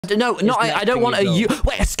No, I don't want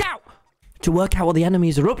a scout to work out what the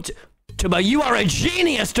enemies are up to. Tubbo, you are a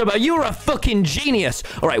genius, Tubbo. You are a fucking genius.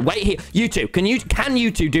 All right, wait here. You two, can you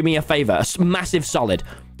two do me a favor? A massive solid.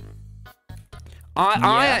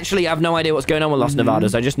 I actually have no idea what's going on with Los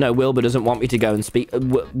Nevadas. I just know Wilbur doesn't want me to go and speak.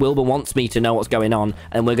 Wilbur wants me to know what's going on,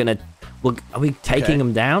 and are we taking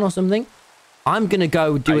them down or something? I'm gonna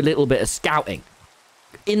go do a little bit of scouting.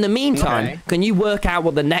 In the meantime, can you work out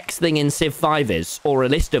what the next thing in Civ 5 is, or a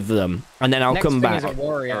list of them, and then I'll come back. Is a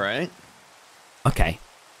warrior. All right. Okay.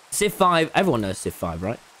 Civ 5, everyone knows Civ 5,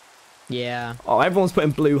 right? Yeah. Oh, everyone's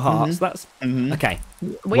putting blue hearts. That's okay.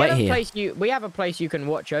 We have a place you can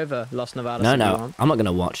watch over Los Nevadas. No, I'm not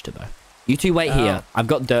gonna watch Tubbo. You two wait here. I've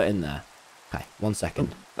got dirt in there. Okay, 1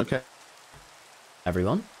 second. Okay.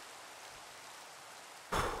 Everyone.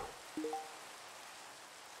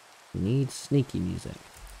 Need sneaky music.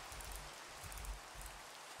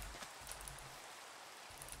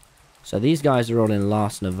 So these guys are all in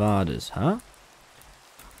Las Nevadas, huh?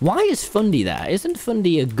 Why is Fundy there? Isn't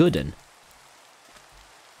Fundy a good un?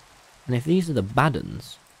 And if these are the bad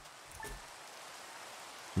uns...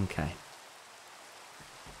 Okay.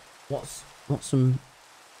 What's some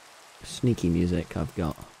sneaky music I've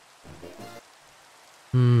got?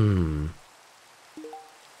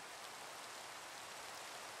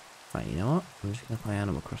 Right, you know what? I'm just going to play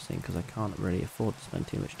Animal Crossing because I can't really afford to spend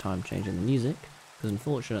too much time changing the music. Because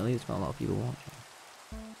unfortunately, there's not a lot of people watching.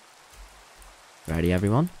 Ready,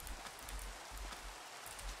 everyone?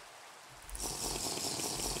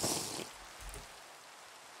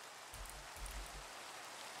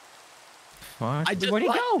 Fuck. Where'd he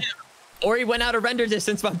go? Or he went out of render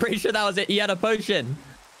distance, but I'm pretty sure that was it. He had a potion.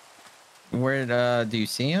 Where do you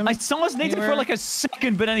see him? I saw his name for like a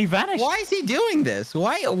second, but then he vanished. Why is he doing this?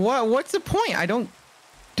 Why? What's the point? I don't.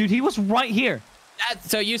 Dude, he was right here.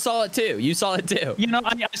 So you saw it too. You saw it too. You know,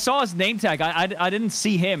 I saw his name tag. I didn't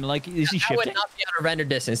see him. Like, is he shifting? That would not be out of render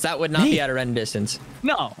distance. That would not be out of render distance.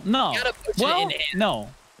 No. Well, no.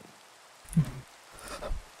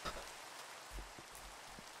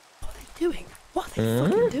 What are they doing? What are they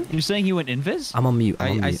fucking doing? You're saying he went invis? I'm on mute.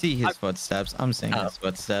 I see his footsteps. I'm seeing his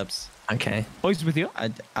footsteps. Okay. Oh, he's with you?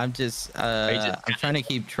 I'm just I'm trying to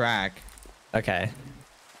keep track. Okay.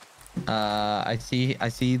 I see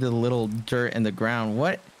the little dirt in the ground.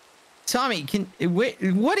 What? Tommy,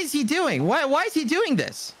 what is he doing? Why is he doing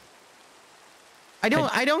this? I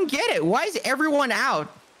don't get it. Why is everyone out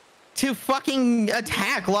to fucking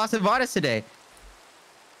attack Las Nevadas today?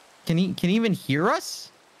 Can he even hear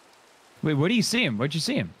us? Wait, where do you see him? Where'd you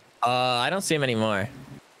see him? I don't see him anymore.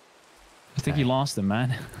 I think you lost him,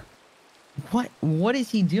 man. What is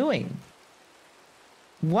he doing?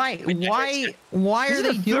 Why are they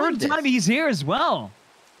doing third this? time he's here as well.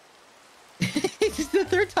 It's the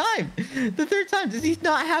third time. The third time. Does he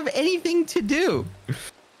not have anything to do?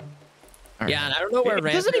 Yeah, and I don't know where.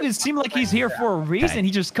 It doesn't even seem like he's here for a reason. Okay. He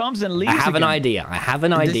just comes and leaves. I have an idea.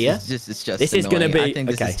 This is going to be. I think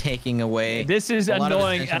this is taking away. This is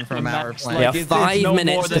annoying from our plan. We have 5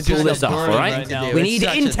 minutes to pull this off. All right. We need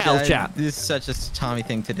intel, chat. This is such a Tommy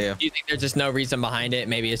thing to do. Do you think there's just no reason behind it?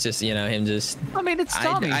 Maybe it's just him just. I mean, it's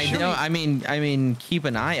Tommy. I know. I mean, keep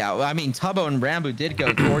an eye out. I mean, Tubbo and Rambo did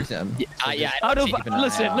go towards him. Yeah.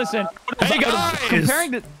 Listen. Hey guys. Comparing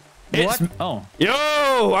the. What? Oh.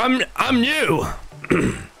 Yo, I'm new.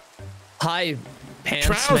 Hi, pants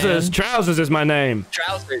Trousers. man. Trousers is my name.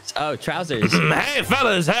 Trousers. Oh, trousers. Hey,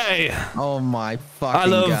 fellas. Hey. Oh my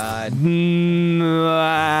fucking god.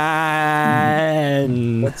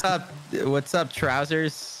 What's up,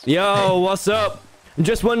 trousers? Yo, what's up? I'm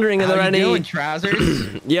just wondering, are there any doing,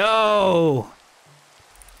 trousers? Yo,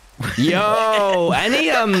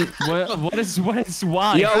 any what is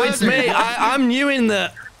why? Yo, it's me. I'm new in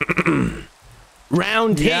the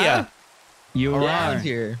round here. You are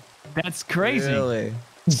here. That's crazy. Really?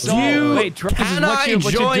 So, wait, can I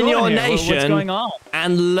join your nation what's going on?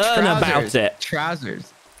 and learn about it?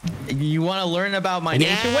 Trousers. You want to learn about my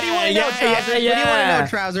nation? What do you want to know, trousers? Yeah. What do you want to know,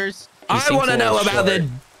 trousers? I want to know about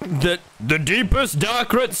the deepest,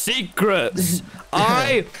 darkest secrets.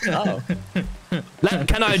 Can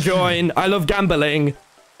I join? I love gambling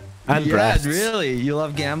and breasts. Really? You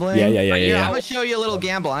love gambling? Yeah. I'm gonna show you a little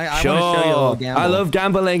gamble. I Sure. want to show you a little gamble. I love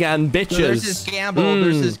gambling and bitches. So there's this gamble.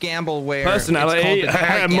 There's this gamble where personality, it's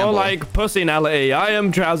called the more like pussynality. I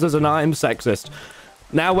am trousers and I'm sexist.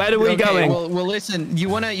 Now, where are we going? Well, listen. You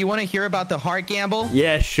wanna hear about the heart gamble?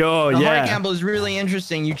 Yeah, sure. The heart gamble is really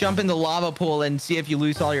interesting. You jump in the lava pool and see if you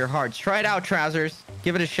lose all your hearts. Try it out, trousers.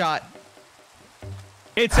 Give it a shot.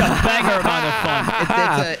 It's a banger amount of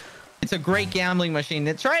fun. It's a great gambling machine.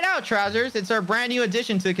 Try it out, trousers. It's our brand new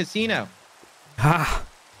addition to the casino.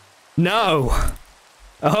 No.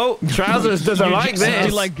 Oh, Trousers doesn't You like just this.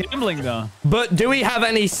 do like gambling, though. But do we have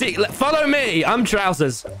any follow me. I'm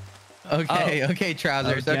Trousers. Okay, okay,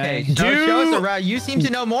 Trousers. Okay. Okay, show us around. You seem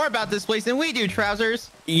to know more about this place than we do,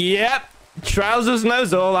 Trousers. Yep. Trousers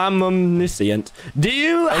knows all. I'm omniscient. Do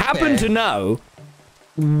you happen to know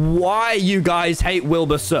why you guys hate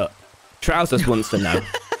Wilbur Soot? Trousers wants to know.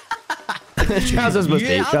 Trousers must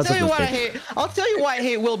be. I'll tell you what I hate. I'll tell you why I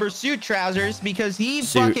hate Wilbur Soot, Trousers, because he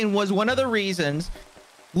fucking was one of the reasons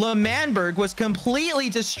L'Manberg was completely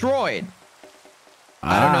destroyed.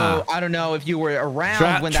 I don't know if you were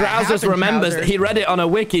around when that Trousers happened, remembers. Trousers. He read it on a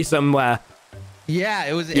wiki somewhere. Yeah,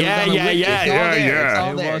 it was. Yeah.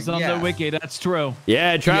 It was on the wiki. That's true.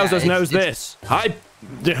 Yeah, Trousers knows this.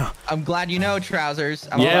 I'm glad you know, Trousers.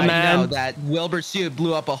 I'm Yeah, glad man. you know that Wilbur Soot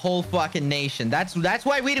blew up a whole fucking nation. That's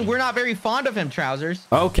why we're not very fond of him, Trousers.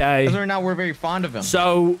 Okay. Because we're very fond of him.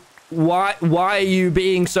 So why are you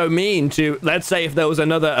being so mean to, let's say, if there was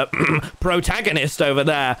another protagonist over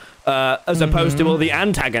there, as opposed to all the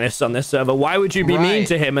antagonists on this server? Why would you be mean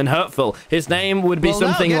to him and hurtful? His name would be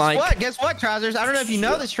something like. Guess what, Trousers? I don't know if you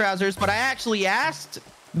know this, Trousers, but I actually asked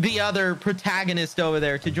the other protagonist over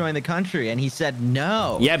there to join the country, and he said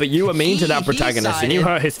no. Yeah, but you were mean to that protagonist, and you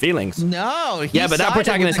hurt his feelings. No. Yeah, but that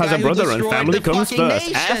protagonist has a brother, and family comes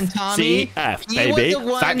first. FCF, baby.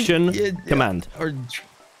 Faction command.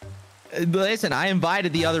 Listen, I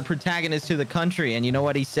invited the other protagonist to the country, and you know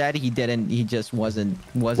what he said? He didn't. He just wasn't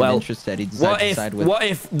interested. He decided to side with. What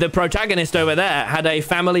if the protagonist over there had a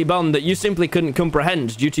family bond that you simply couldn't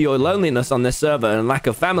comprehend due to your loneliness on this server and lack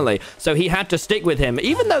of family? So he had to stick with him,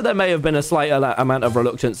 even though there may have been a slight amount of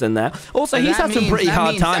reluctance in there. Also, he's had some pretty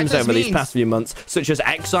hard times over these past few months, such as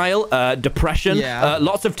exile, depression,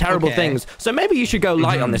 lots of terrible things. So maybe you should go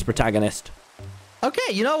light on this protagonist.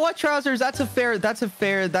 Okay, you know what, Trousers? That's a fair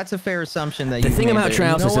assumption that you. The thing about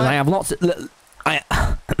Trousers is I have lots of,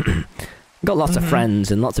 got lots of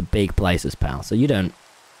friends in lots of big places, pal. So you don't.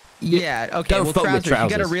 Yeah. Okay. Don't Well, fuck with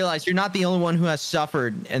Trousers, you gotta realize you're not the only one who has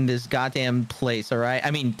suffered in this goddamn place. All right.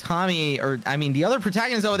 I mean, the other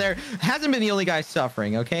protagonist over there hasn't been the only guy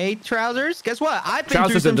suffering. Okay, Trousers. Guess what? I've been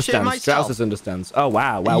through some shit myself. Trousers understands. Oh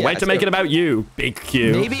wow. Well, way to make it about you, Big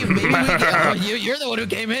Q. Maybe we can, you're the one who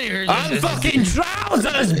came in here. I'm fucking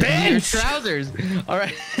Trousers, bitch. You're Trousers. All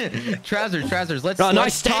right. Trousers. Let's.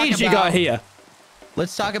 Nice stage you got here.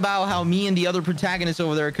 Let's talk about how me and the other protagonist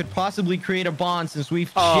over there could possibly create a bond since we've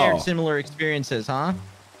shared similar experiences, huh?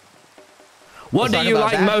 What do you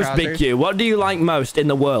like most, Big Q? What do you like most in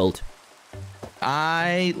the world?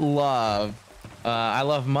 I love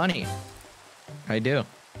money. I do.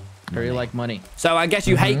 I really like money. So I guess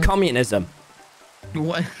you hate communism.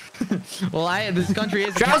 What? Well, this country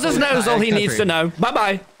is. Trousers knows all he needs to know.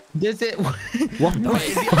 Bye-bye. Is it? What? Wait,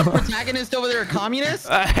 is the other protagonist over there a communist?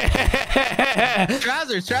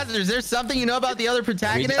 Trousers, is there something you know about the other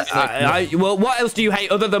protagonist? Well, what else do you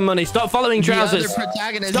hate other than money? Stop following Trousers.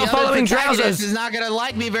 Stop following Trousers. Is not gonna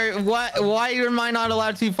like me very. Why am I not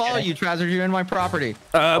allowed to follow you, Trousers? You're in my property.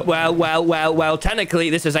 Well. Technically,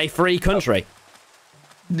 this is a free country.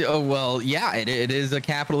 Oh, well, yeah, it is a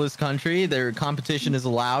capitalist country. Their competition is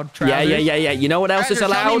allowed. Trousers. Yeah. You know what else is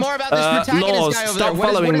allowed? Tell me more about this protagonist laws. guy over Stop there.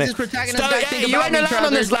 following me. What does this protagonist guy think you about ain't me, allowed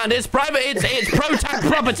on this land. It's private. It's pro-tax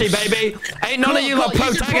property, baby. Ain't none of you lot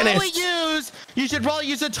protagonists. You should probably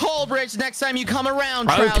use a toll bridge next time you come around,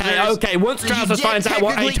 Trousers. Okay. Once Trousers finds out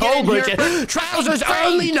what a toll bridge is, Trousers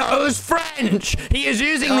only knows French. He is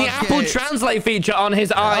using the Apple Translate feature on his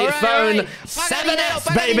iPhone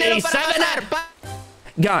 7S, baby. 7S.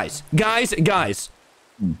 Guys,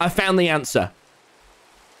 I found the answer.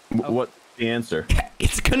 What's the answer?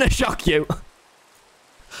 It's gonna shock you.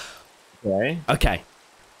 Okay.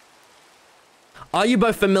 Are you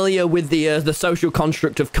both familiar with the social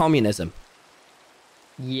construct of communism?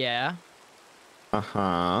 Yeah.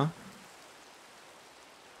 Uh-huh.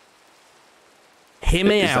 Hear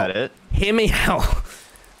me out. Is that it? Hear me out.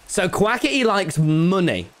 So Quackity likes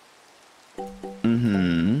money.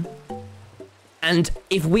 Mm-hmm. And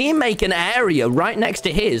if we make an area right next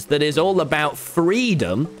to his that is all about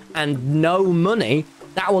freedom and no money,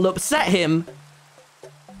 that will upset him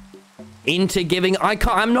into giving...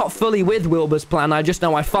 I'm not fully with Wilbur's plan. I just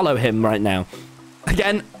know I follow him right now.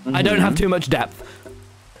 Again, I don't have too much depth.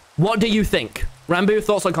 What do you think? Rambo,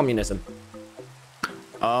 thoughts on communism?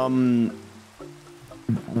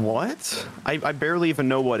 What? I barely even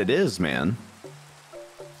know what it is, man.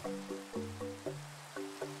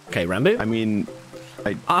 Okay, Rambo? I mean,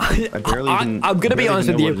 I barely even... I'm going to be honest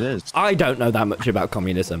with you. It is. I don't know that much about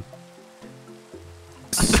communism.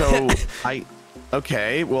 So,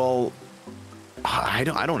 okay, well... I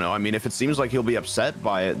don't know. I mean, if it seems like he'll be upset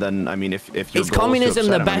by it, then I mean, if your Is goal communism is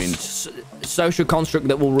to the upset him, best social construct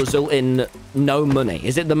that will result in no money?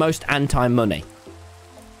 Is it the most anti-money?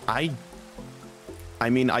 I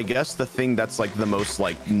mean, I guess the thing that's like the most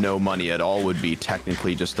like no money at all would be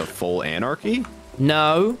technically just a full anarchy.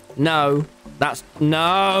 No. That's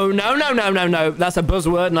no. That's a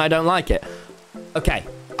buzzword, and I don't like it. Okay.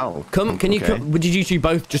 Oh. Can you? Did you two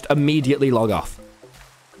both just immediately log off?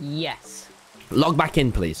 Yes. Log back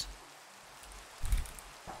in, please.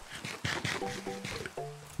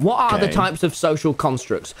 What are the Okay. types of social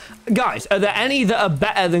constructs? Guys, are there any that are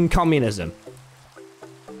better than communism?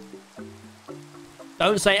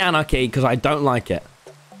 Don't say anarchy, because I don't like it.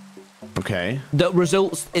 Okay. That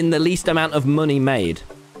results in the least amount of money made.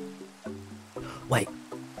 Wait,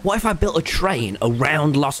 what if I built a train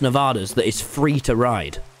around Las Nevadas that is free to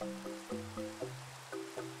ride?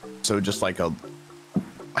 So just like a...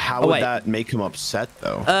 How would wait. that make him upset,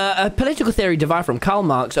 though? A political theory derived from Karl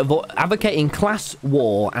Marx advocating class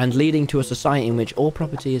war and leading to a society in which all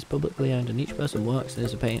property is publicly owned and each person works and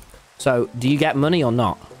is a pay. So, do you get money or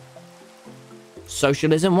not?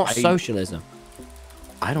 Socialism? What's socialism?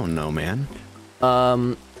 I don't know, man.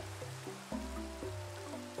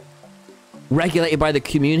 Regulated by the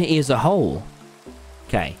community as a whole.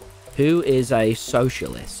 Okay. Who is a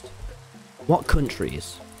socialist? What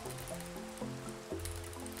countries?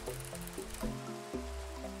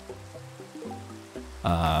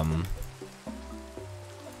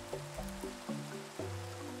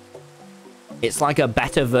 It's like a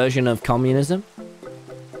better version of communism.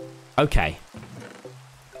 Okay.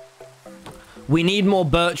 We need more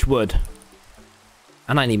birch wood.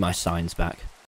 And I need my signs back.